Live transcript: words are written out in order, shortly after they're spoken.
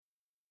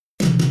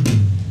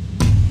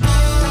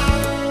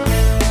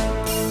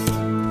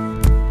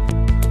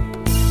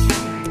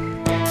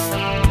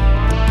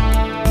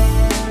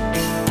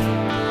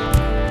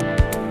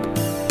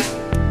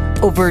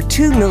Over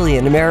 2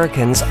 million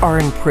Americans are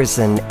in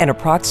prison, and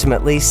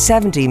approximately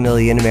 70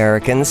 million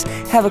Americans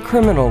have a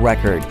criminal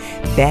record.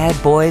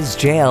 Bad Boys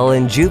Jail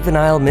and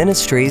Juvenile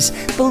Ministries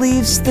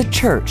believes the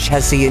church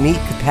has the unique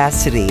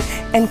capacity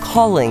and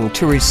calling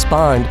to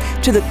respond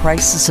to the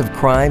crisis of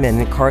crime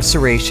and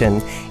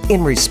incarceration.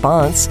 In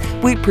response,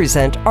 we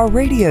present our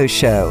radio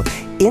show,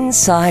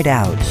 Inside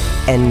Out.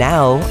 And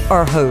now,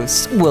 our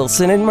hosts,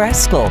 Wilson and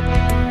Rascal.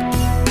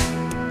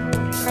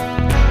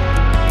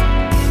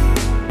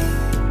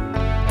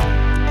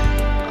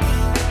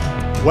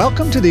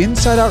 Welcome to the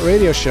Inside Out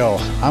Radio Show.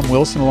 I'm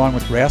Wilson along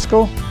with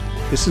Rascal.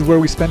 This is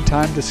where we spend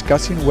time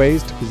discussing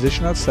ways to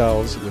position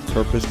ourselves with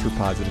purpose for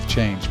positive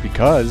change.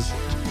 Because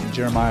in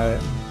Jeremiah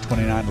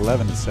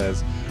 29:11 it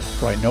says,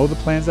 "For I know the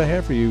plans I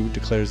have for you,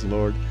 declares the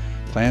Lord,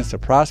 plans to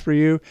prosper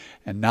you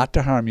and not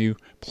to harm you,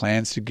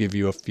 plans to give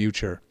you a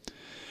future."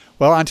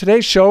 Well, on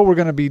today's show, we're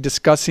going to be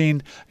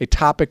discussing a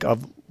topic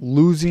of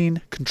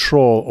losing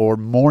control or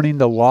mourning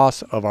the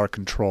loss of our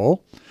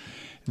control.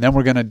 And then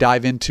we're going to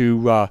dive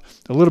into a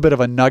little bit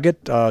of a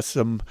nugget,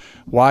 some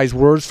wise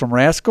words from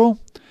Rascal.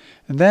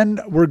 And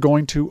then we're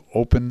going to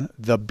open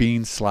the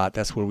bean slot.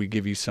 That's where we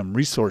give you some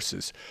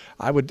resources.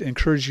 I would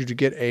encourage you to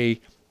get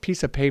a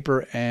piece of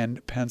paper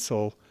and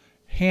pencil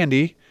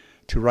handy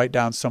to write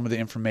down some of the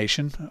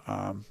information,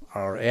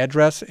 our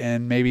address,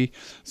 and maybe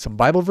some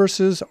Bible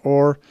verses,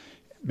 or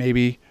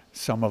maybe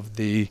some of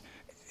the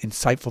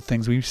insightful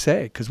things we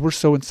say, because we're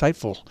so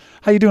insightful.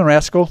 How you doing,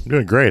 Rascal?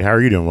 Doing great. How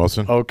are you doing,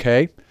 Wilson?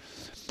 Okay.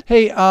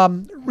 Hey,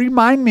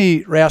 remind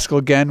me, Rascal,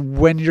 again,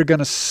 when you're going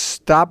to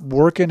stop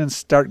working and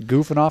start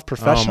goofing off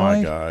professionally? Oh,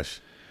 my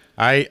gosh.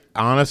 I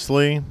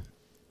honestly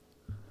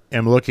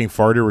am looking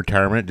forward to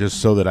retirement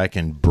just so that I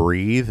can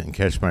breathe and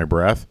catch my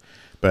breath.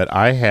 But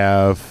I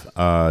have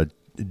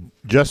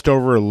just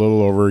over a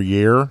little over a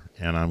year,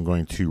 and I'm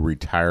going to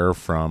retire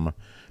from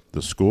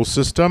the school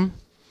system.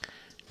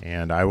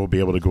 And I will be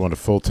able to go into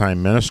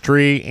full-time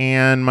ministry.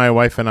 And my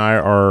wife and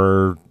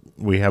I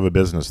we have a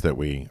business that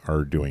we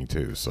are doing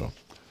too, so.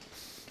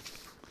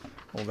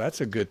 Well,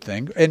 that's a good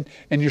thing. And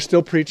you're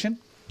still preaching?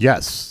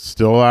 Yes,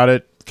 still out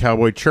at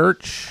Cowboy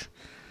Church,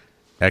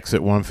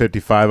 exit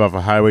 155 off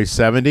of Highway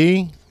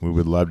 70. We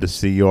would love to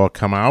see you all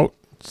come out.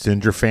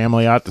 Send your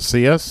family out to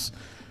see us.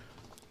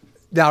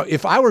 Now,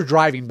 if I were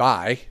driving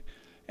by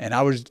and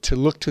I was to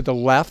look to the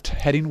left,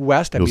 heading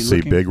west, You'll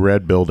see big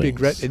red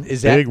buildings.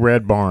 Big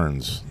red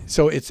barns.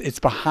 So it's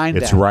behind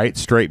that? It's right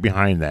straight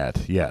behind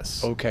that,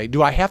 yes. Okay.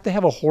 Do I have to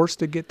have a horse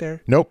to get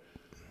there? Nope.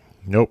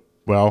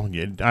 Well,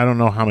 I don't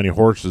know how many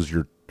horses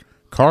your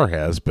car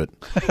has, but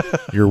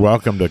you're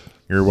welcome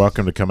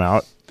to come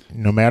out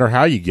no matter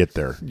how you get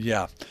there.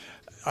 Yeah.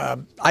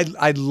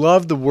 I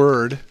love the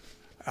word.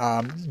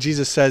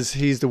 Jesus says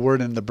he's the word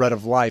and the bread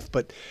of life,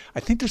 but I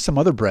think there's some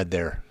other bread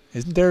there.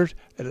 Isn't there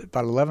at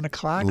about 11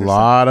 o'clock? A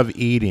lot of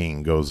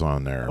eating goes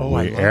on there.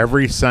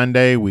 Every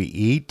Sunday we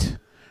eat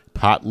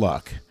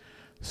potluck.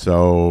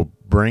 So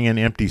bring an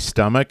empty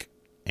stomach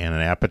and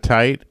an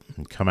appetite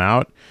and come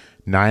out.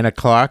 9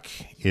 o'clock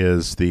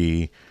is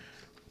the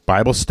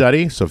Bible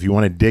study. So if you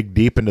want to dig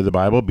deep into the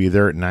Bible, be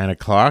there at 9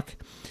 o'clock.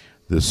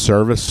 The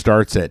service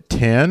starts at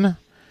 10.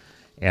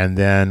 And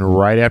then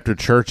right after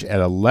church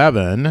at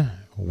 11,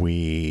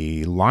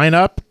 we line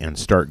up and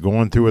start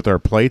going through with our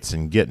plates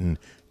and getting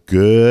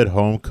good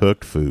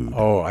home-cooked food.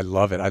 Oh, I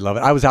love it.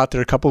 I was out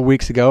there a couple of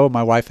weeks ago,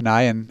 my wife and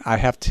I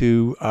have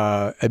to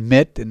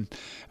admit and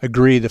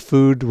agree the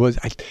food was,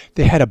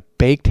 they had a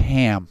baked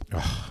ham.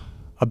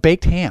 A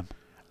baked ham.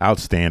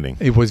 Outstanding.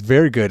 It was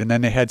very good. And then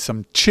they had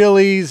some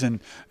chilies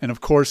and of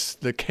course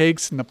the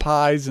cakes and the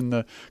pies and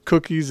the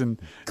cookies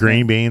and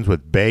green beans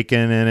with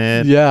bacon in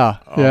it. Yeah.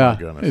 My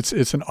goodness.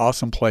 It's an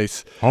awesome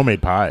place.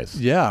 Homemade pies.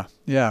 Yeah.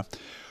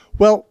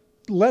 Well,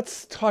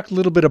 let's talk a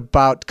little bit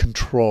about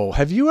control.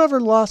 Have you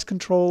ever lost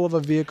control of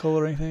a vehicle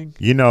or anything?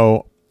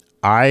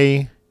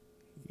 I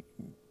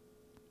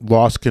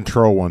lost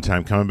control one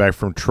time coming back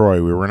from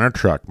Troy. We were in our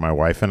truck, my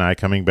wife and I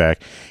coming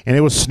back, and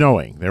it was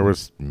snowing. There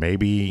was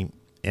maybe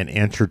an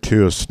inch or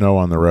two of snow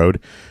on the road,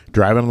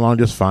 driving along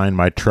just fine.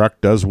 My truck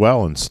does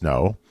well in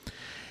snow.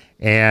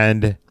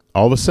 And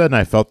all of a sudden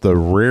I felt the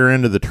rear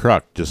end of the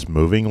truck just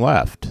moving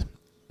left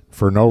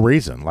for no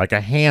reason, like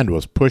a hand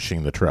was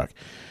pushing the truck.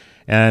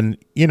 And,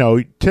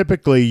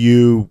 typically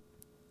you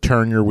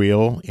turn your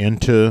wheel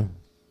into,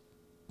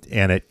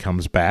 and it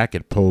comes back,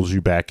 it pulls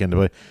you back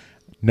into it.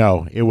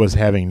 No, it was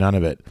having none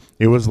of it.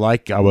 It was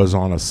like I was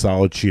on a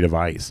solid sheet of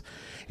ice.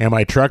 And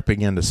my truck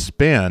began to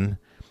spin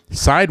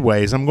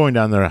sideways. I'm going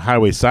down the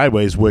highway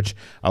sideways, which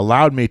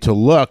allowed me to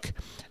look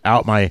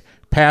out my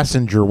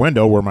passenger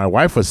window where my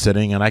wife was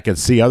sitting, and I could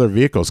see other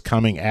vehicles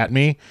coming at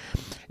me.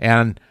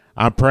 And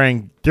I'm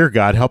praying, dear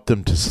God, help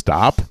them to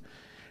stop.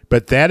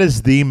 But that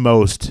is the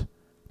most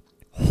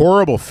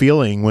horrible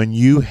feeling when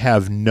you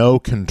have no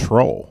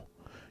control.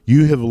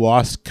 You have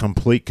lost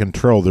complete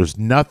control. There's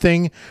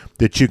nothing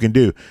that you can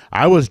do.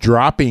 I was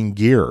dropping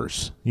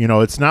gears.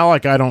 It's not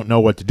like I don't know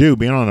what to do.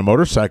 Being on a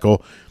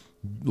motorcycle,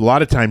 a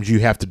lot of times you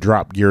have to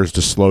drop gears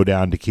to slow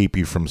down to keep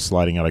you from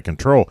sliding out of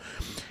control.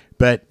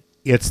 But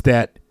it's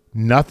that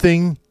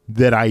nothing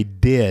that I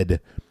did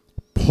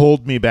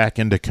pulled me back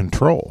into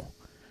control.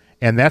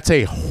 And that's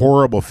a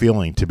horrible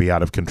feeling, to be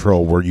out of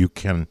control, where you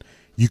can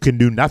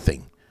do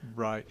nothing.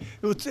 Right.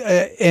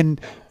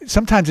 And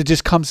sometimes it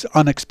just comes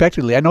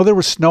unexpectedly. I know there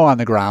was snow on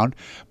the ground,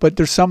 but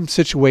there's some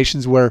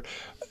situations where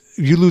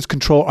you lose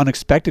control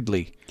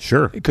unexpectedly.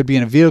 Sure. It could be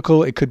in a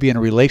vehicle. It could be in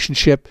a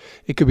relationship.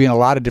 It could be in a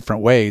lot of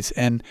different ways.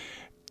 And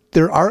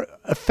there are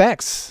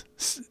effects.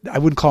 I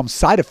wouldn't call them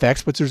side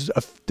effects, but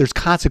there's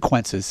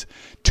consequences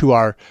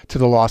to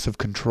the loss of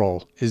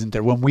control, isn't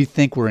there? When we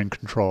think we're in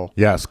control.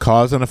 Yes,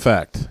 cause and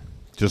effect,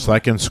 just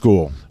like in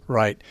school.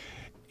 Right.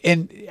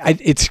 And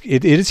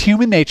it is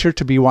human nature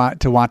to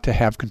want to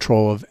have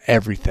control of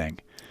everything.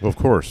 Well, of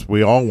course,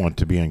 we all want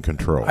to be in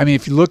control. I mean,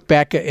 if you look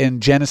back in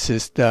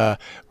Genesis,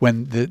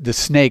 when the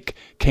snake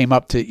came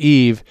up to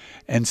Eve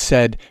and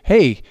said,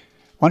 "Hey,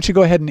 why don't you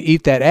go ahead and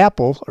eat that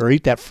apple or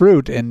eat that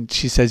fruit?" And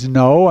she says,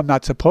 "No, I'm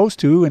not supposed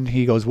to." And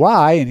he goes,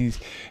 "Why?"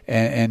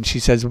 And she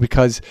says,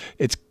 "Because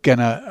it's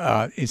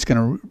gonna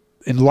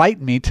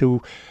enlighten me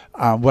to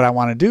what I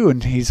want to do."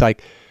 And he's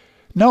like,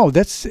 "No,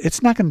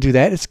 it's not going to do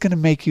that. It's going to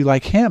make you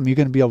like him. You're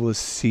going to be able to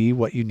see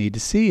what you need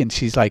to see." And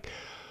she's like,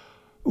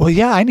 "Well,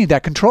 yeah, I need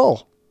that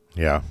control."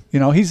 Yeah.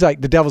 He's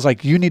like, the devil's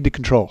like, "You need to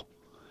control."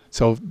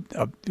 So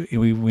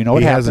we know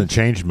what happened. He hasn't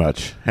changed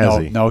much, has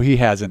he? No, he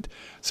hasn't.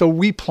 So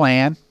we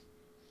plan,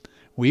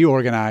 we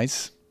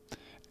organize,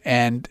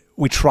 and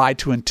we try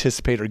to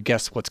anticipate or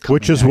guess what's coming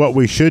Which is next. what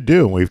we should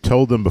do. We've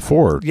told them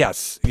before.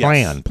 Yes.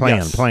 Plan.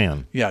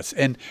 Yes.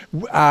 And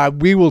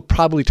we will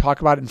probably talk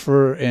about it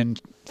in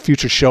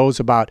future shows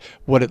about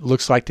what it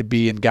looks like to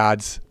be in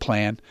God's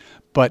plan.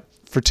 But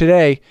for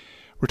today,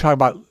 we're talking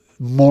about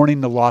mourning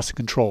the loss of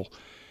control.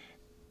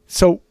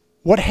 So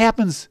what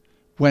happens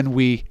when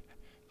we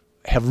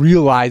have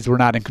realized we're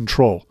not in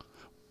control?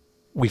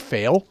 We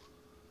fail,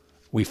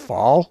 we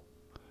fall,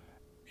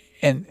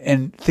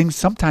 and things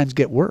sometimes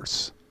get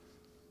worse.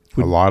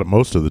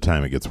 Most of the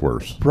time it gets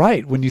worse.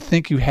 Right. When you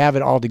think you have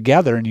it all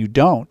together and you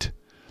don't,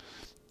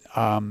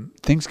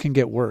 things can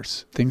get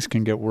worse.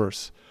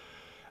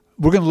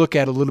 We're going to look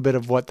at a little bit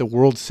of what the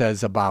world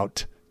says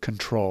about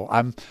control.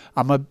 I'm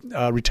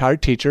a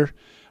retired teacher.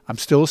 I'm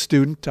still a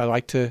student. I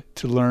like to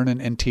learn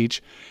and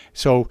teach.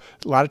 So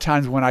a lot of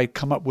times when I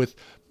come up with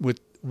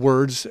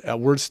words,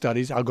 word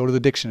studies, I'll go to the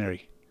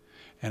dictionary.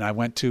 And I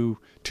went to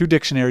 2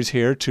 dictionaries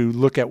here to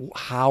look at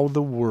how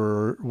the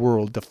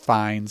world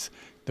defines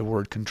the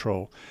word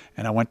control.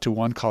 And I went to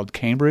one called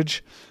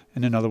Cambridge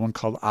and another one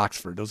called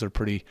Oxford. Those are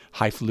pretty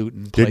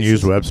highfalutin places. Didn't you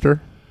use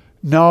Webster?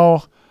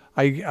 No.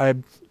 I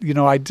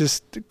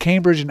just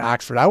Cambridge and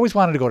Oxford. I always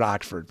wanted to go to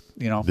Oxford,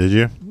 Did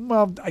you?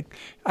 Well,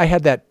 I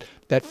had that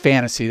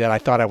fantasy that I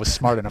thought I was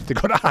smart enough to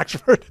go to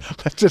Oxford.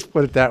 Let's just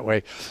put it that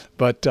way.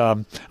 But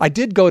I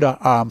did go to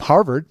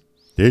Harvard.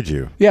 Did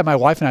you? Yeah, my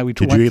wife and I.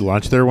 Did you eat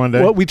lunch there one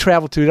day? Well, we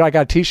traveled to it. I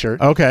got a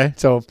T-shirt. Okay.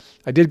 So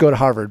I did go to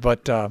Harvard.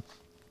 But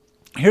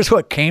here's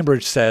what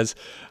Cambridge says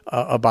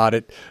about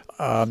it.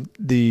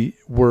 The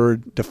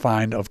word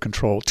defined of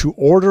control: to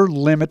order,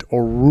 limit,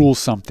 or rule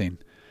something.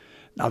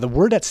 Now, the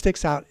word that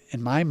sticks out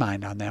in my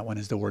mind on that one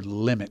is the word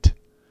limit.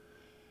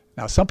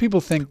 Now, some people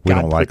think we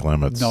don't like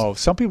limits. No,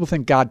 some people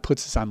think God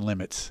puts us on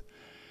limits.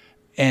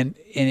 And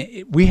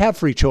we have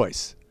free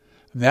choice.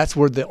 And that's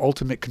where the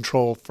ultimate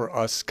control for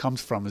us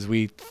comes from, is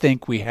we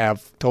think we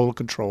have total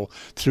control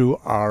through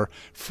our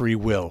free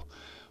will.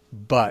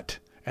 But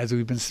as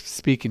we've been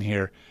speaking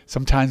here,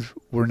 sometimes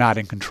we're not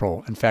in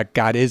control. In fact,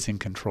 God is in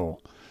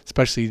control,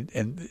 especially,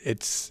 and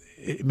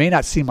it may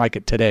not seem like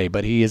it today,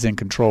 but he is in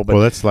control. But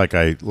well, that's like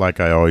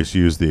I always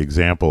use the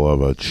example of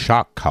a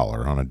shock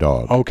collar on a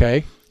dog.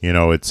 Okay.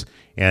 It's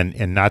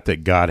and not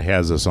that God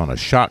has us on a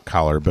shock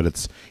collar,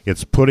 but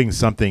it's putting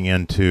something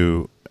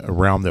into a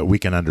realm that we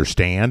can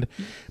understand.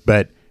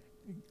 But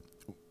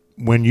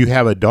when you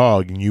have a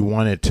dog and you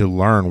want it to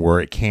learn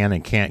where it can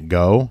and can't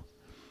go,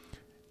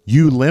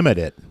 you limit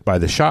it by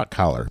the shock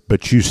collar,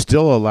 but you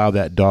still allow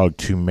that dog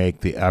to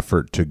make the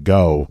effort to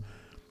go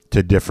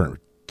to different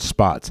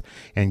spots.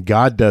 And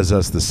God does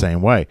us the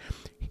same way.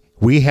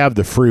 We have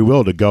the free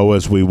will to go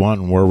as we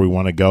want and where we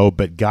want to go,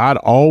 but God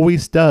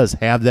always does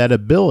have that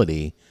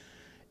ability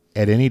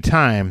at any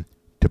time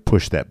to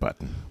push that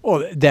button.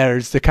 Well,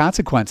 there's the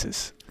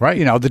consequences. Right.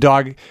 The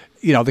dog,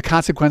 the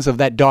consequence of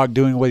that dog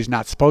doing what he's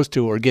not supposed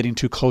to, or getting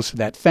too close to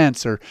that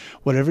fence or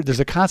whatever, there's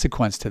a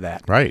consequence to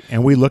that. Right.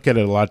 And we look at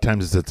it a lot of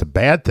times as it's a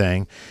bad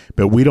thing,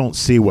 but we don't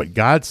see what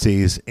God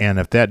sees. And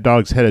if that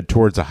dog's headed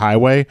towards a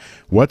highway,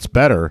 what's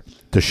better,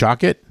 to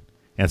shock it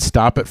and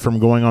stop it from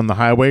going on the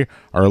highway,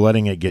 or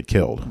letting it get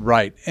killed?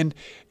 Right. And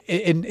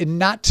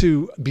not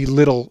to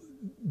belittle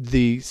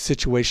the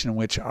situation in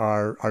which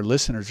our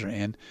listeners are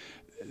in,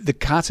 the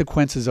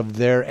consequences of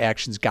their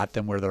actions got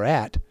them where they're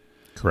at.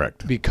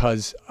 Correct.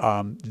 Because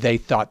they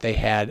thought they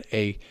had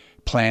a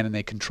plan and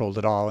they controlled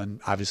it all,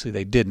 and obviously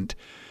they didn't.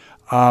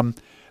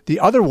 The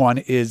other one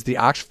is the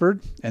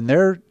Oxford, and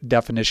their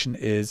definition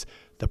is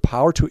the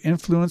power to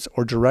influence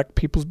or direct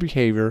people's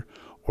behavior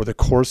or the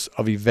course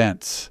of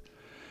events.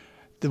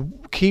 the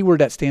key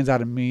word that stands out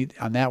to me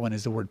on that one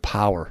is the word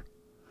power.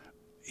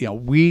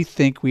 We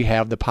think we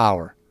have the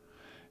power,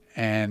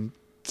 and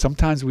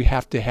sometimes we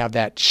have to have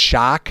that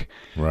shock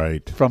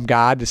from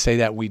God to say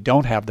that we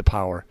don't have the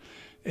power.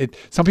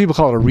 Some people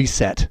call it a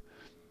reset.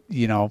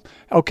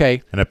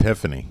 Okay. An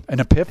epiphany.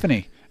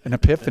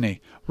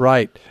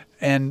 Right.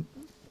 And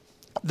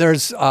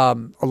there's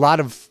a lot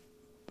of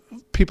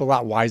people a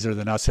lot wiser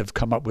than us have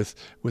come up with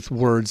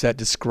words that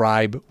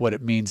describe what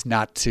it means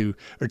not to,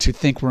 or to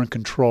think we're in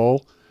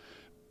control,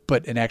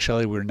 but in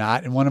actuality we're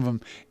not. And one of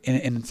them,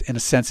 in a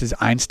sense, is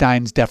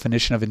Einstein's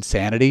definition of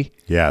insanity.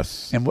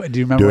 Yes. And do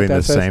you remember what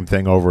that says? Doing the same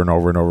thing over and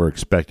over and over,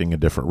 expecting a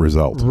different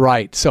result.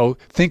 Right. So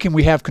thinking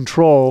we have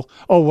control.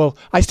 Oh, well,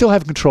 I still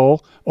have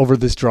control over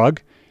this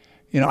drug.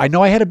 I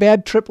know I had a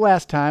bad trip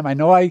last time. I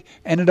know I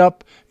ended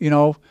up,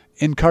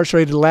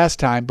 incarcerated last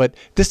time, but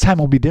this time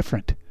will be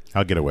different.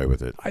 I'll get away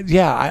with it.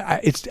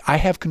 I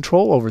have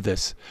control over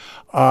this.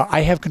 I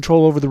have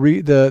control over the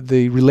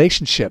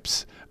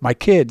relationships, my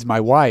kids, my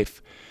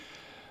wife.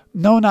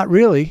 No, not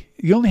really.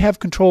 You only have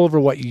control over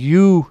what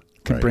you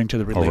can bring to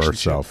the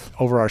relationship.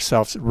 Over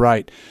ourselves.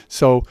 Right.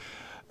 So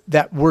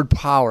that word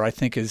power, I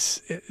think,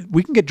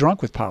 we can get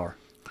drunk with power.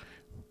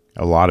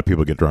 A lot of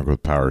people get drunk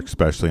with power,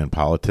 especially in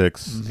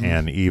politics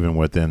and even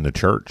within the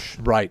church.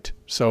 Right.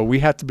 So we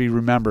have to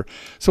remember.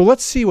 So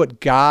let's see what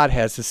God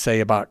has to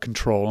say about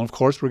control. And of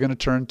course, we're going to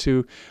turn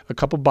to a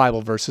couple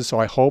Bible verses. So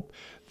I hope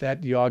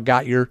that you all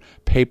got your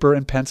paper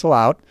and pencil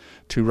out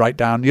to write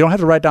down. You don't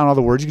have to write down all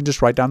the words. You can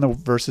just write down the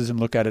verses and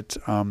look at it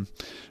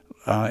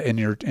in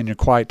your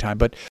quiet time.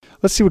 But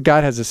let's see what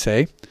God has to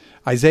say.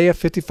 Isaiah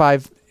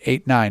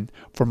 55:8-9.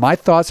 For my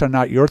thoughts are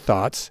not your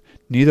thoughts,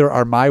 neither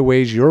are my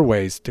ways your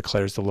ways,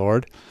 declares the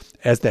Lord.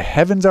 As the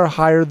heavens are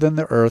higher than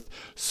the earth,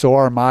 so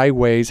are my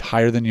ways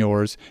higher than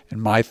yours, and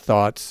my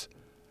thoughts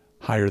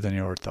higher than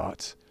your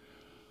thoughts.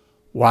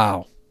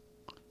 Wow.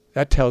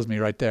 That tells me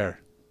right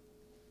there.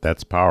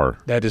 That's power.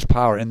 That is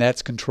power, and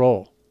that's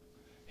control.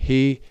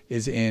 He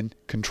is in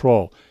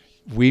control.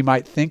 We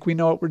might think we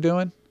know what we're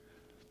doing,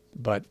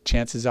 but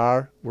chances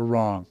are we're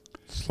wrong.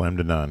 Slim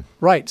to none.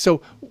 Right.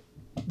 So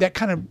that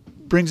kind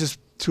of brings us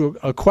to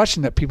a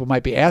question that people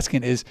might be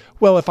asking is,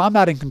 well, if I'm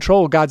not in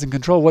control, God's in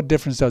control, what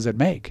difference does it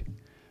make?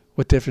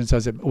 What difference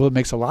does it? Well, it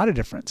makes a lot of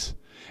difference.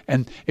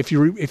 And if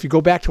you go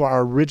back to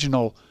our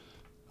original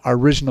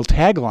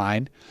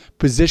tagline,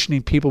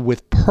 positioning people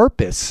with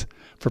purpose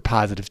for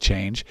positive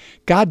change,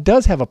 God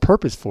does have a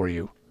purpose for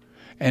you.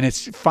 And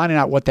it's finding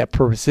out what that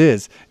purpose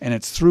is, and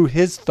it's through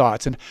his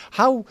thoughts. And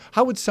how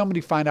would somebody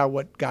find out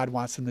what God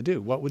wants them to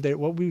do? What would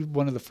be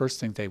one of the first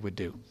things they would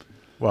do?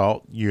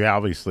 Well, you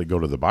obviously go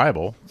to the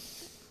Bible.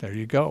 There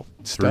you go.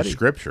 Study. Through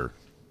Scripture.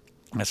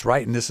 That's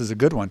right, and this is a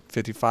good one,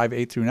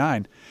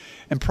 55:8-9.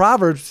 In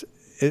Proverbs,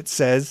 it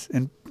says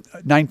in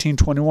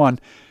 19:21,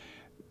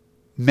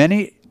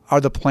 many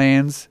are the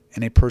plans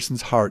in a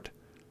person's heart,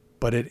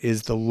 but it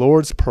is the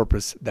Lord's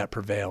purpose that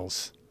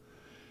prevails.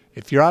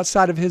 If you're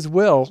outside of his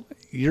will,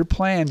 your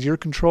plans, your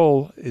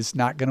control is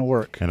not going to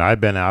work. And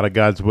I've been out of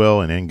God's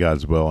will and in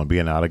God's will, and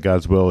being out of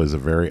God's will is a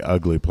very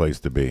ugly place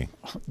to be.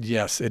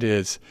 Yes, it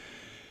is.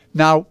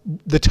 Now,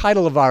 the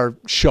title of our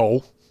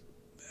show,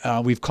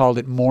 we've called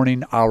it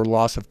Mourning Our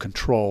Loss of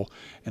Control.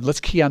 And let's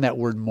key on that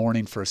word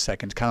mourning for a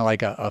second. It's kind of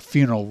like a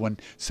funeral. When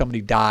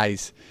somebody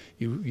dies,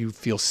 you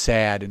feel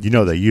sad. And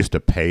they used to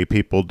pay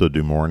people to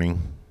do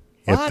mourning.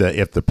 What?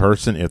 If the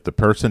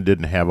person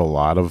didn't have a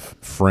lot of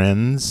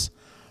friends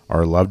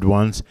or loved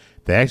ones,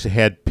 they actually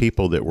had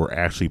people that were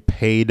actually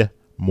paid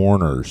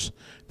mourners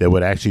that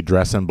would actually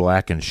dress in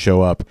black and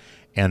show up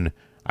and,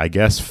 I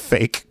guess,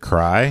 fake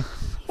cry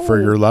for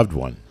your loved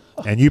one.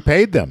 And you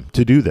paid them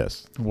to do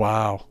this.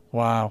 Wow.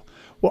 Well,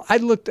 I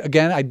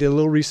did a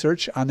little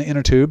research on the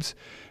inner tubes,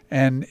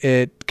 and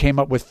it came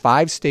up with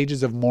 5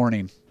 stages of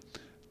mourning.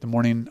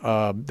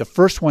 The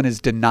first one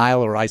is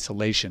denial or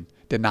isolation.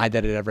 Deny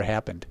that it ever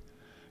happened.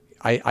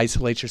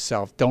 Isolate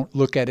yourself. Don't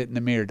look at it in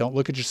the mirror. Don't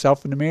look at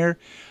yourself in the mirror.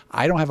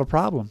 I don't have a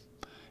problem.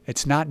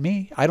 It's not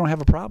me. I don't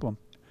have a problem.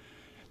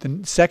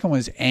 The second one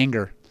is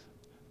anger.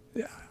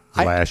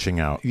 Lashing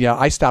out. Yeah,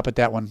 I stop at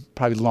that one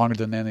probably longer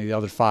than any of the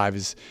other 5.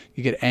 Is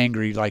you get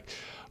angry, like,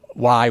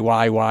 why,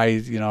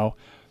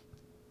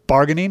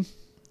 bargaining.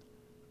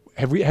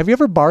 Have you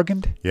ever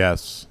bargained?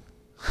 Yes.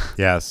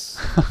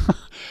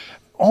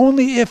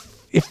 Only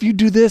if you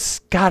do this,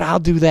 God, I'll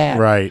do that.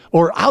 Right.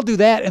 Or I'll do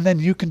that, and then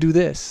you can do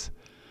this.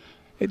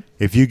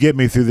 If you get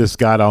me through this,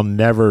 God, I'll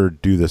never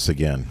do this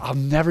again. I'll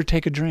never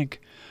take a drink.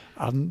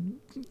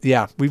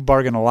 Yeah, we've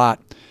bargained a lot.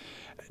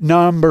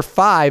 Number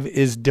 5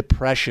 is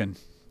depression.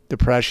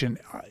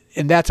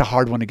 And that's a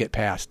hard one to get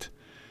past,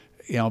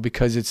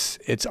 because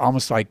it's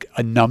almost like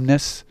a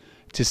numbness.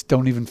 Just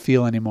don't even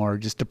feel anymore.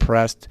 Just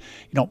depressed.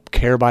 You don't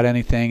care about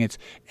anything. It's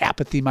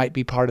apathy might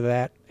be part of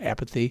that,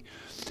 apathy.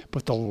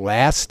 But the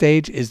last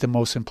stage is the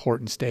most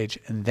important stage,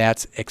 and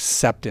that's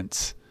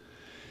acceptance.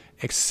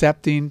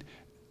 Accepting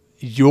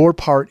your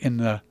part in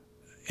the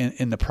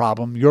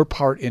problem, your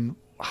part in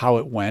how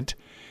it went.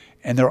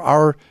 And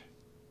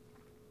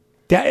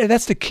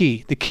that's the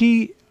key. The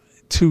key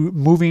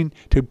to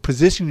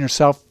position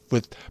yourself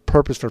with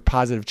purpose for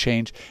positive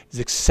change is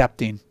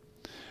accepting.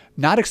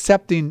 Not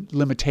accepting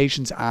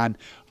limitations on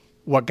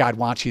what God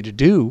wants you to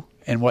do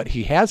and what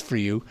he has for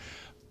you,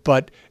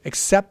 but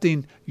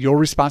accepting your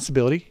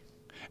responsibility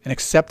and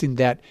accepting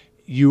that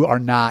you are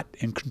not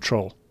in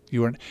control.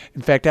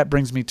 In fact, that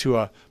brings me to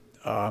a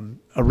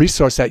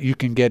resource that you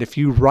can get if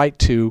you write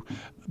to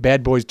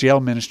Bad Boys Jail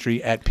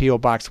Ministry at P.O.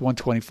 Box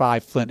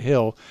 125, Flint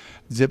Hill,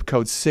 zip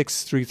code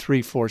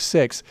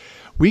 63346.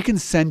 We can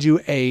send you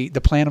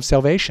the plan of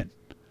salvation.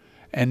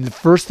 And the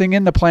first thing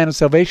in the plan of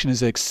salvation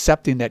is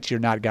accepting that you're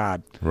not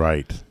God.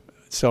 Right.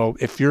 So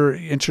if you're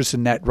interested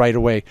in that, right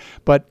away.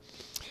 But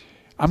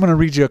I'm going to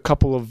read you a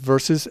couple of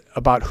verses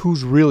about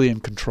who's really in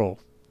control.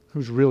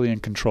 Who's really in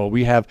control.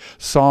 We have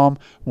Psalm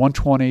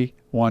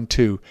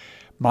 121:2.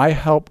 My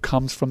help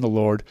comes from the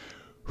Lord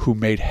who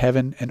made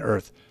heaven and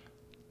earth.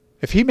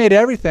 If he made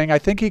everything, I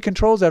think he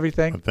controls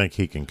everything. I think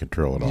he can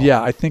control it all.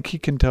 Yeah, I think he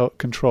can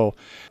control.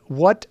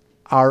 What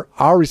are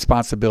our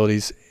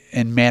responsibilities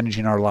in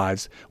managing our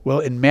lives? Well,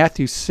 in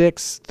Matthew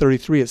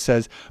 6:33 it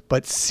says,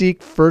 "But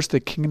seek first the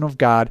kingdom of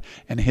God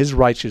and his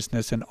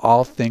righteousness, and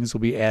all things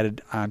will be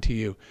added unto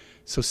you."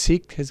 So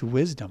seek his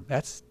wisdom.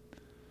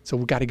 So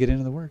we've got to get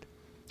into the word.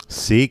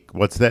 Seek,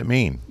 what's that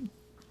mean?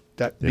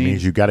 That It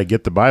means you got to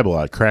get the Bible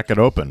out, crack it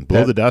open,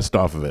 blow the dust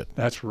off of it.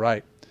 That's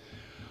right.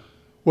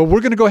 Well,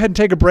 we're going to go ahead and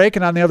take a break,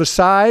 and on the other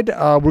side,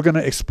 we're going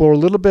to explore a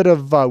little bit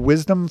of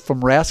wisdom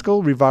from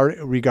Rascal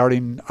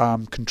regarding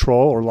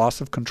control or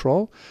loss of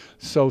control.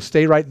 So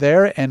stay right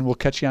there, and we'll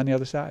catch you on the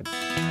other side.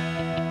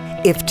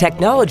 If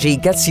technology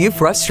gets you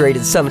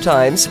frustrated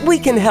sometimes, we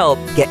can help.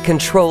 Get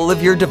control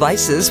of your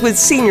devices with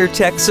Senior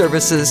Tech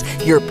Services,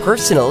 your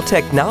personal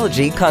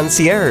technology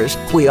concierge.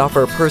 We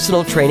offer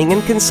personal training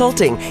and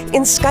consulting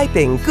in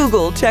Skyping,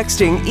 Google,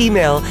 texting,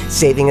 email,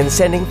 saving and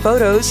sending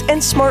photos,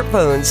 and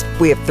smartphones.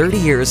 We have 30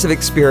 years of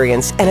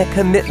experience and a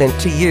commitment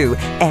to you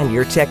and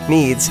your tech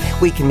needs.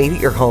 We can meet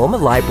at your home,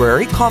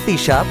 library, coffee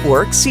shop,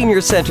 work, senior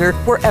center,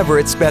 wherever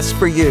it's best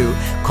for you.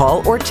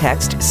 Call or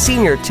text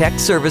Senior Tech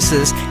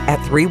Services at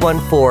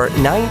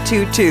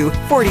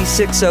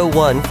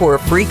 314-922-4601 for a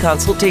free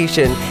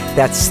consultation.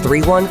 That's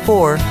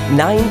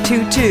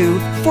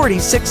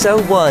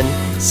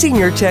 314-922-4601.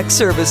 Senior Tech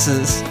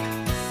Services.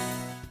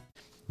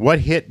 What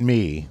hit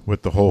me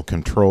with the whole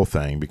control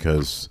thing,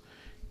 because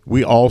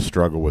we all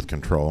struggle with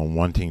control and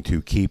wanting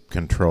to keep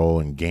control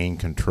and gain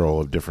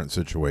control of different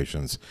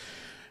situations.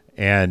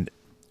 And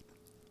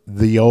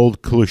the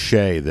old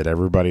cliche that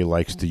everybody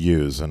likes to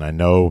use, and I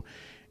know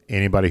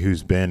anybody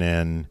who's been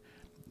in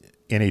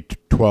any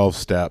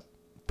 12-step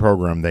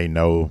program, they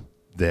know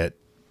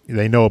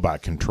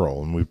about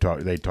control, and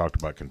they talked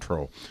about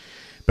control.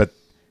 But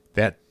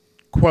that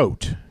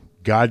quote,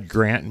 God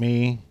grant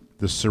me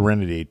the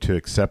serenity to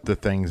accept the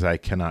things I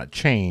cannot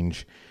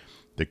change,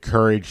 the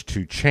courage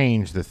to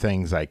change the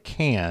things I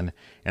can,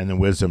 and the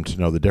wisdom to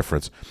know the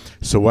difference.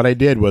 So what I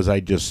did was I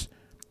just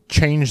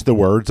changed the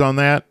words on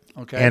that,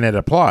 and it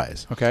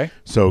applies. Okay.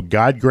 So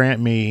God grant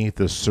me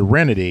the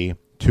serenity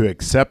to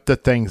accept the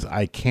things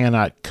I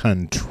cannot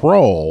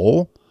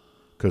control,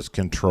 because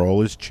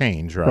control is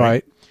change, right?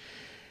 Right.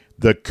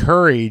 The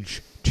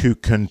courage to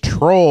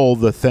control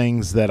the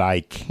things that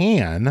I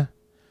can,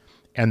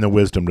 and the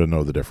wisdom to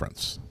know the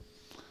difference.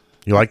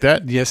 You like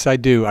that? Yes, I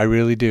do. I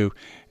really do.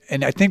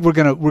 And I think we're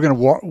gonna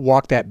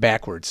walk that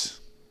backwards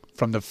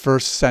from the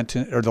first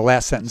sentence or the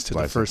last sentence to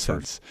the first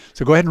sentence.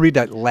 So go ahead and read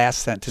that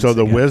last sentence. So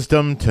the again.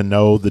 wisdom to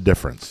know the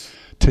difference.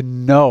 To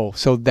know.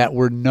 So that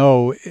word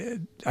know,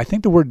 I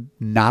think the word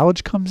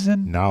knowledge comes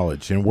in.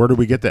 Knowledge. And where do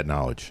we get that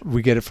knowledge?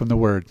 We get it from the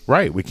word.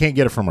 Right. We can't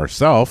get it from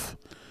ourselves,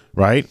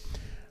 right?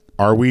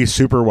 Are we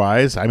super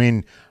wise? I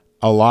mean,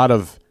 a lot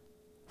of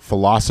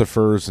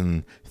philosophers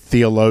and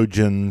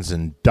theologians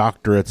and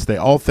doctorates, they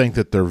all think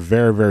that they're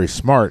very, very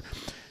smart.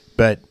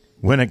 But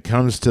when it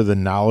comes to the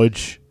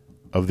knowledge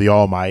of the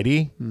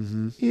Almighty,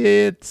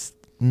 it's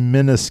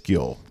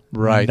minuscule.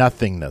 Right.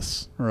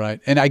 Nothingness. Right.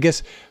 And I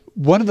guess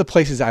one of the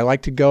places I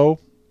like to go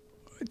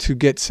to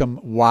get some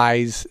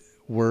wise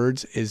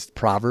words is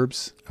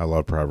Proverbs. I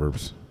love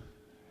Proverbs.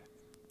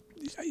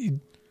 You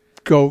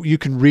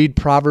can read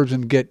Proverbs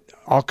and get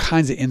all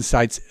kinds of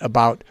insights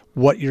about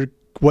what you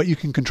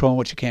can control and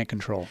what you can't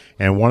control.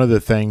 And one of the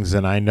things,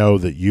 and I know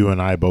that you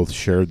and I both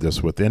shared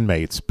this with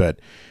inmates, but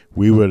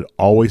we would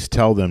always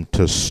tell them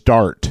to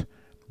start,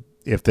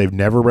 if they've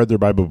never read their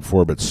Bible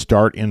before, but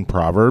start in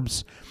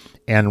Proverbs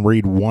and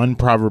read one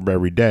proverb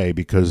every day,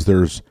 because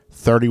there's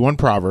 31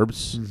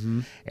 proverbs,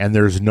 and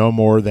there's no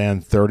more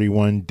than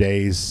 31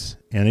 days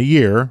in a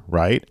year,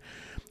 right?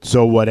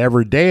 So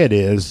whatever day it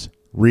is,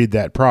 read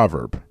that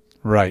proverb.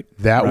 Right.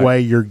 That way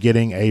you're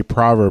getting a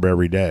proverb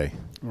every day.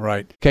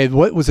 Right. Okay,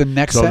 what was the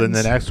next sentence? So then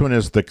the next one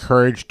is the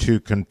courage to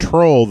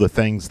control the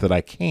things that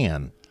I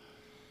can.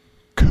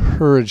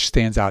 Courage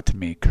stands out to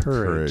me.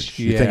 Courage.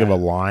 You think of a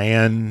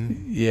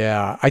lion.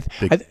 Yeah. I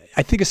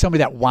think of somebody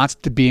that wants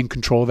to be in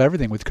control of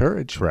everything with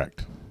courage.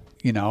 Correct.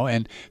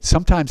 And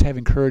sometimes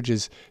having courage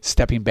is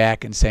stepping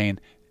back and saying,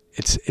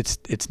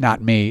 it's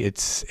not me,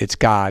 it's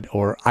God,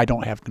 or I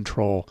don't have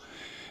control.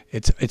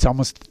 It's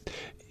almost,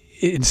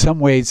 in some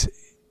ways,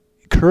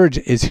 courage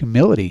is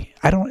humility.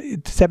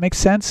 Does that make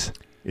sense?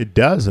 It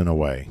does, in a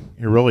way.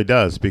 It really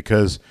does,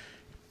 because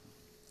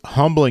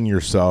humbling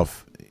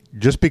yourself,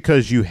 just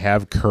because you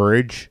have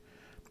courage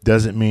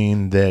doesn't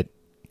mean that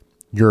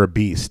you're a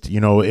beast.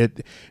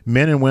 Men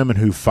and women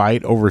who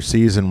fight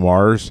overseas in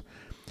wars,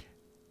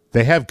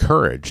 they have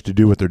courage to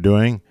do what they're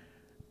doing,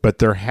 but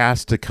they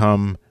have to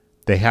come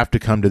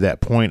to that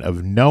point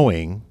of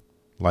knowing,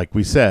 like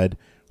we said,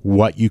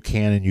 what you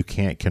can and you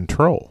can't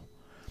control.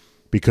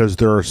 Because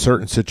there are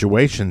certain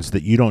situations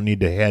that you don't need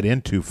to head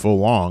into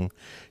full on,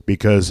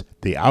 because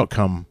the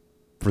outcome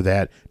for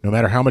that, no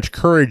matter how much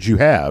courage you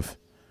have,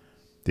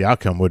 the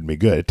outcome wouldn't be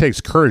good. It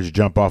takes courage to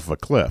jump off a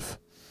cliff.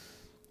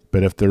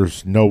 But if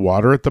there's no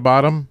water at the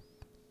bottom,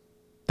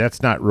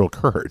 that's not real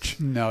courage.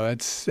 No,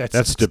 that's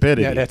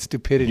stupidity. Yeah, that's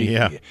stupidity.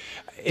 Yeah.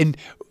 And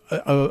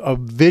a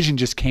vision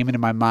just came into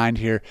my mind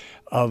here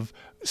of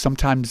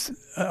sometimes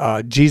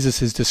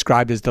Jesus is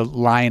described as the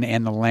lion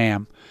and the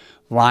lamb.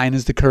 Lion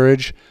is the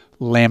courage,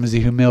 lamb is the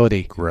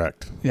humility.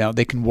 Correct.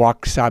 They can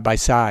walk side by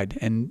side,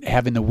 and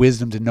having the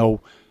wisdom to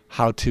know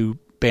how to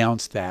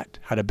balance that.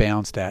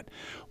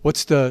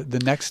 What's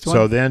the next one?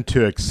 So then,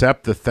 to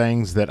accept the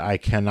things that I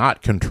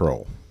cannot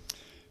control.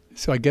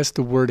 So I guess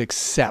the word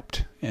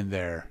accept in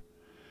there,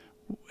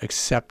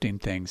 accepting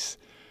things.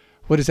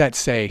 What does that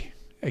say?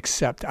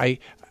 Accept. I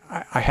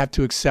have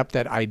to accept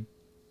that I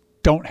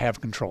don't have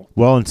control.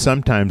 Well, and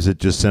sometimes it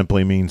just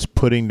simply means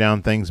putting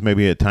down things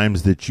maybe at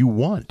times that you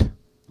want.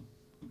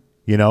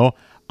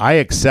 I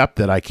accept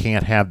that I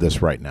can't have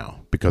this right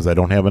now because I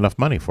don't have enough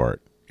money for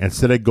it.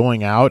 Instead of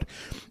going out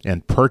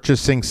and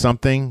purchasing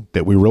something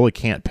that we really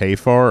can't pay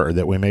for, or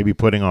that we may be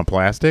putting on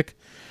plastic,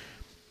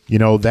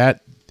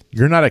 that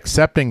you're not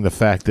accepting the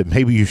fact that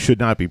maybe you should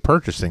not be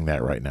purchasing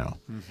that right now.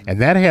 Mm-hmm.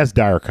 And that has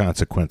dire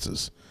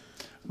consequences.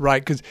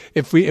 Right, because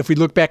if we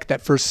look back at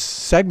that first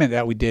segment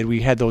that we did,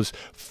 we had those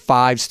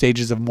 5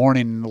 stages of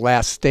mourning, and the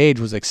last stage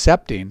was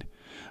accepting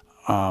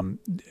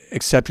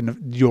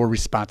your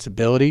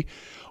responsibility,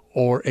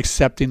 or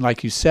accepting,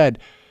 like you said,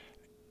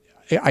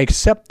 I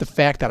accept the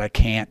fact that I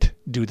can't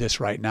do this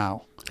right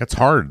now. That's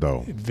hard,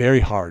 though. Very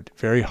hard,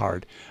 very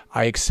hard.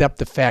 I accept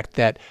the fact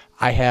that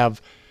I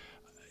have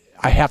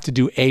to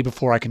do A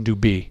before I can do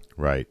B.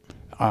 Right.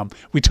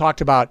 We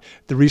talked about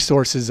the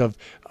resources of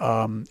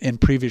in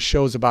previous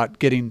shows about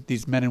getting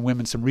these men and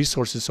women some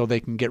resources so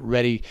they can get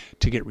ready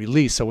to get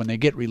released. So when they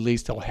get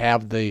released, they'll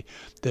have the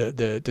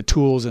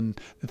tools and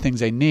the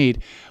things they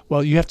need.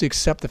 Well, you have to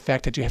accept the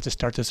fact that you have to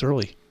start this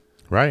early.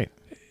 Right.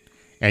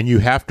 And you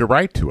have to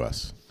write to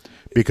us.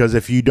 Because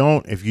if you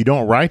don't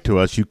write to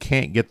us, you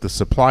can't get the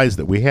supplies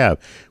that we have.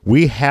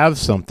 We have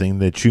something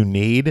that you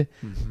need,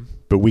 mm-hmm.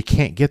 but we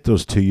can't get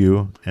those to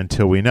you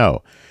until we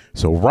know.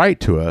 So write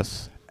to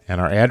us, and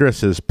our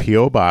address is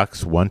P.O.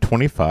 Box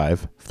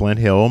 125, Flint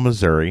Hill,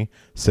 Missouri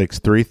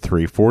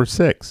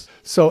 63346.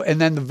 So,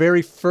 and then the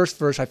very first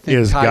verse, I think,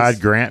 is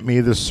God grant me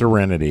the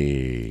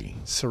serenity.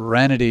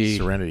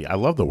 Serenity. I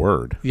love the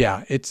word.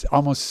 Yeah, it's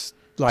almost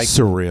like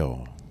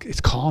surreal. It's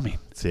calming.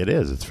 It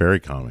is. It's very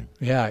calming.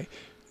 Yeah.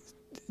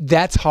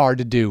 That's hard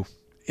to do,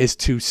 is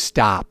to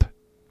stop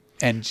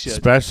and just,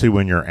 especially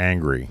when you're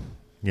angry.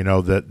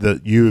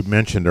 That you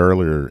mentioned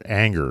earlier,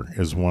 anger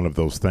is one of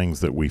those things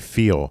that we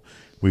feel.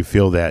 We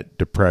feel that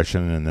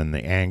depression and then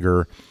the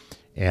anger,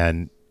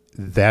 and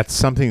that's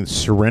something.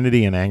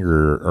 Serenity and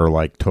anger are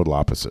like total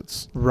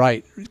opposites.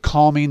 Right.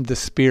 Calming the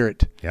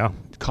spirit. Yeah.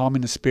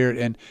 Calming the spirit.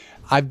 And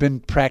I've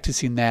been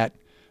practicing that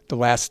the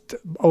last,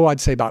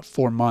 I'd say about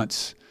 4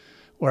 months,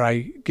 where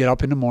I get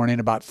up in the morning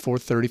about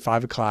 4:30,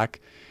 5 o'clock,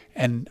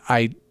 and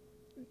I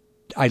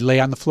lay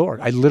on the floor.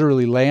 I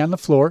literally lay on the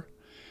floor,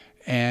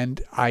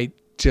 and I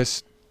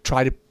just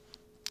try to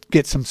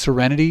get some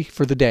serenity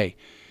for the day.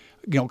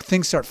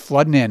 Things start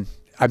flooding in.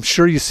 I'm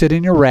sure you sit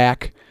in your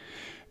rack.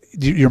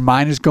 Your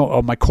mind is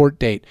going, my court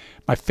date.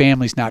 My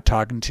family's not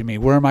talking to me.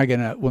 When am I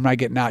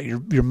getting out?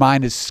 Your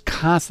mind is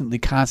constantly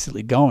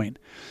going.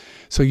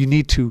 So you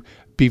need to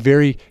be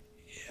very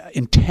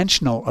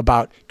intentional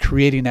about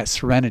creating that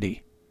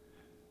serenity.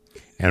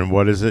 And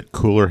what is it?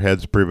 Cooler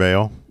heads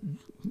prevail?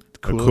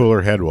 A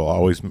cooler head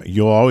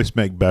you'll always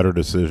make better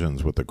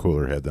decisions with a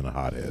cooler head than a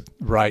hot head.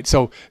 Right.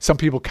 So some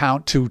people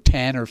count to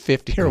 10 or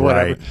 50 or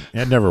whatever. Right.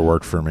 It never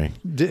worked for me.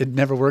 It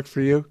never worked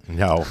for you?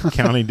 No.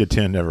 Counting to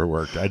 10 never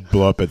worked. I'd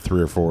blow up at 3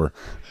 or 4.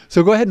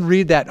 So go ahead and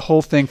read that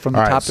whole thing from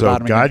the top to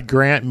bottom. So God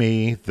grant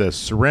me the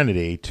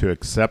serenity to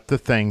accept the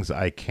things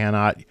I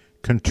cannot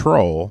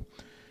control,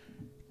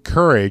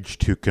 courage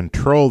to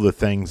control the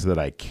things that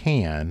I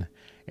can,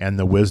 and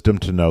the wisdom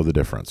to know the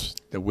difference.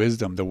 The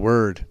wisdom, the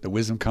word. The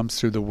wisdom comes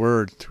through the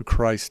word, through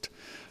Christ.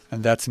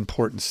 And that's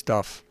important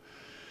stuff.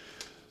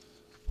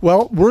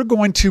 Well, we're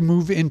going to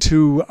move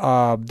into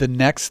the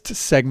next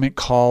segment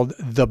called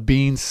The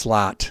Bean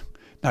Slot.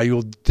 Now,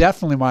 you'll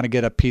definitely want to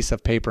get a piece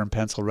of paper and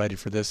pencil ready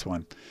for this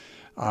one.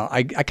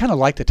 I kind of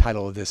like the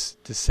title of this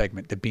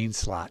segment, The Bean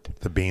Slot.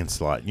 The Bean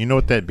Slot. You know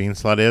what that bean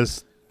slot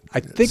is? I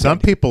think some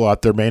people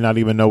out there may not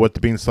even know what the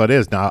bean slut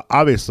is. Now,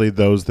 obviously,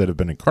 those that have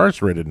been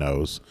incarcerated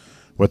knows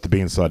what the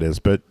bean slut is,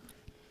 but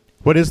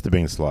what is the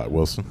bean slut,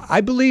 Wilson?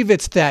 I believe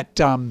it's that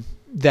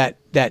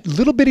that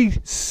little bitty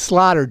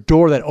slot or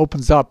door that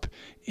opens up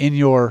in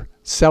your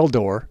cell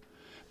door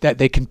that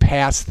they can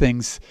pass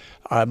things.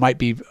 Might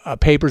be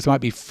papers,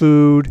 might be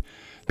food.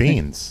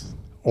 Beans.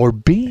 Or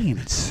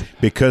beans.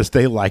 Because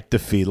they like to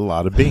feed a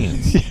lot of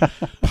beans. Yeah.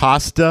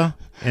 Pasta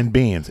and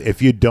beans.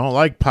 If you don't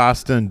like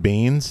pasta and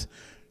beans,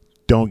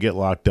 don't get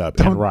locked up.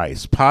 And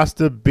rice.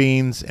 Pasta,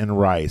 beans, and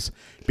rice.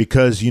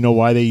 Because you know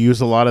why they use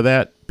a lot of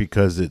that?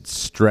 Because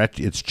it's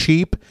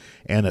cheap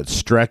and it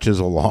stretches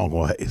a long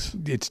ways.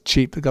 It's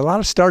cheap. A lot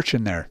of starch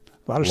in there.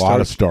 A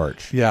lot of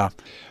starch. Yeah.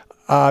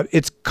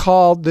 It's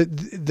called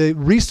the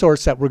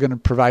resource that we're going to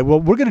provide. Well,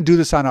 we're going to do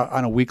this on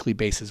a weekly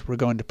basis. We're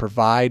going to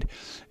provide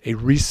a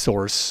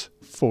resource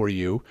for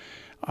you.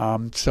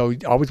 So you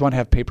always want to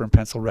have paper and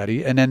pencil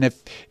ready. And then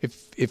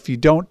if you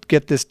don't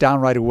get this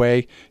down right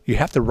away, you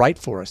have to write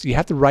for us. You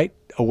have to write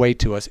away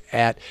to us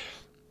at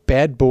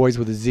Bad Boys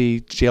with a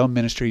Z, Jail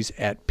Ministries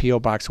at P.O.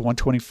 Box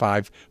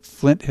 125,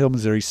 Flint Hill,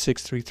 Missouri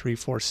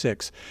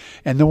 63346.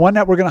 And the one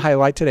that we're going to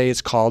highlight today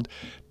is called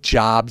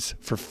Jobs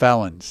for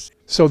Felons.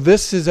 So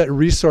this is a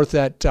resource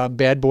that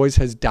Bad Boys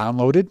has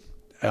downloaded.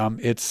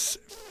 It's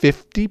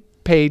 50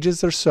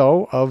 pages or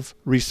so of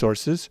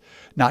resources,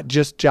 not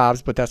just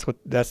jobs, but that's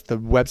the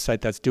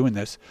website that's doing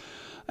this.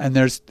 And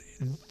this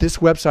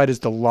website is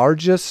the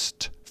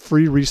largest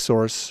free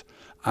resource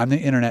on the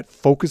internet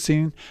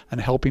focusing on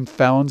helping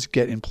felons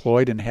get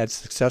employed and had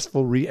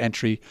successful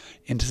re-entry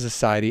into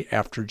society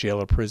after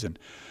jail or prison.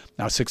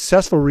 Now,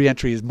 successful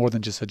reentry is more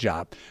than just a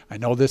job. I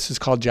know this is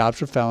called Jobs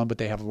for Felon, but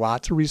they have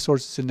lots of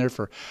resources in there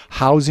for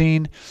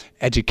housing,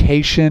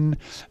 education,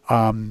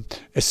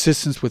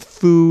 assistance with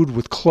food,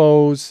 with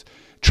clothes,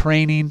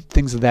 training,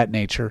 things of that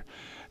nature.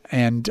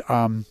 And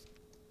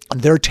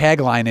their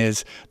tagline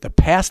is, "The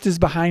past is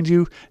behind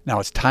you.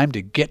 Now it's time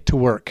to get to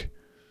work."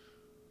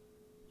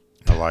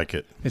 I like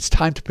it. It's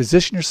time to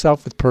position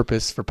yourself with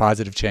purpose for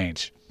positive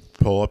change.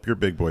 Pull up your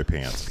big boy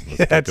pants.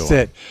 That's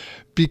it.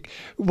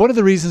 One of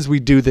the reasons we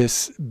do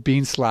this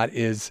bean slot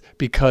is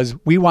because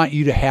we want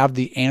you to have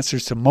the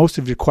answers to most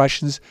of your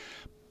questions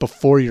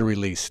before you're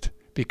released.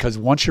 Because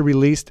once you're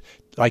released,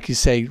 like you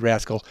say,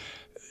 Rascal,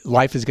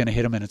 life is going to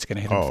hit them and it's going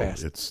to hit them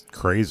fast. It's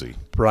crazy.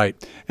 Right.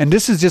 And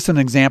this is just an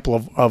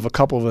example of a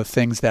couple of the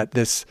things that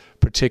this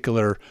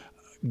particular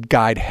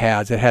guide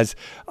has. It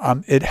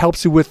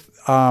helps you with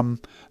the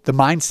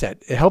mindset.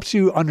 It helps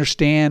you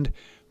understand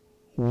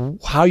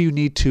how you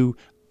need to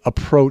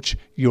approach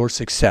your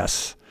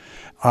success.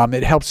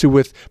 It helps you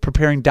with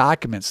preparing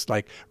documents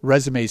like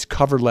resumes,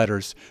 cover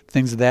letters,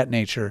 things of that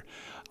nature.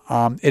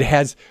 It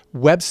has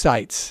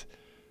websites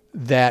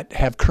that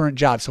have current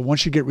jobs. So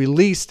once you get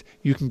released,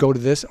 you can go to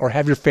this or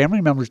have your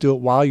family members do it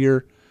while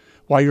you're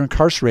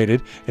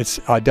incarcerated. It's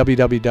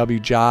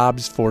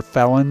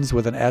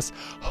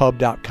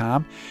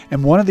www.jobsforfelons.hub.com.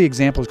 And one of the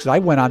examples, because I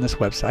went on this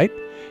website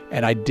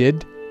and I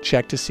did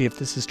check to see if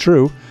this is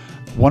true,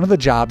 one of the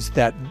jobs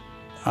that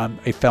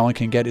a felon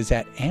can get is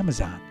at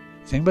Amazon.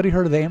 Has anybody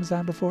heard of the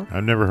Amazon before?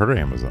 I've never heard of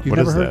Amazon. You've what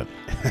never is heard?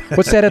 that?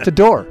 What's that at the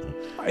door?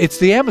 It's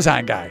the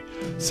Amazon guy.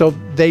 So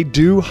they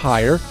do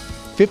hire.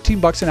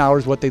 $15 an hour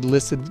is what they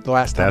listed the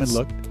last time I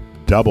looked.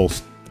 Double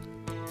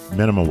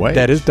minimum wage.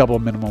 That is double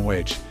minimum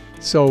wage.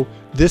 So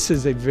this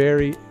is a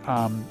very,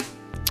 I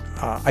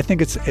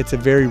think it's a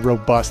very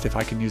robust, if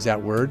I can use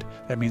that word.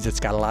 That means it's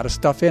got a lot of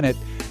stuff in it.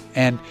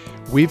 And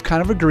we've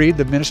kind of agreed,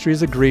 the ministry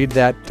has agreed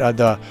that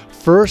the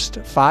first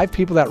 5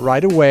 people that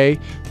write away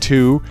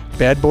to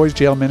Bad Boys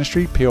Jail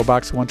Ministry, P.O.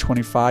 Box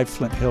 125,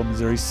 Flint Hill,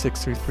 Missouri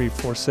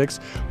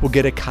 63346, will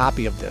get a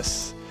copy of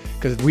this.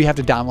 Because we have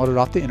to download it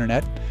off the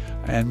internet,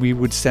 and we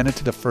would send it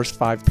to the first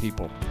 5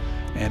 people.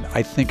 And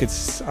I think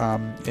it's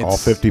all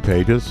 50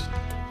 pages?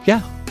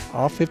 Yeah,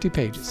 all 50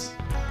 pages.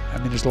 I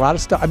mean, there's a lot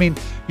of stuff. I mean,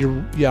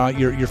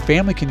 your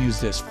family can use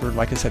this for,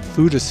 like I said,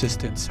 food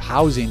assistance,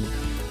 housing,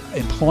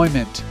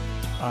 employment,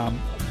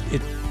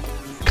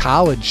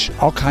 college,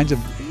 all kinds of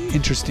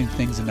interesting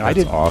things in there.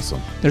 That's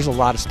awesome. There's a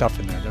lot of stuff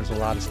in there.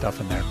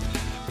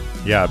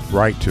 Yeah,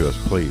 write to us,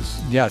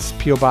 please. Yes,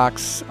 P.O.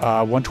 Box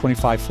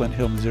 125, Flint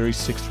Hill, Missouri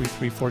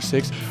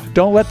 63346.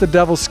 Don't let the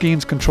devil's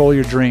schemes control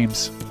your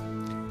dreams.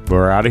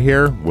 We're out of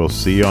here. We'll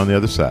see you on the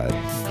other side.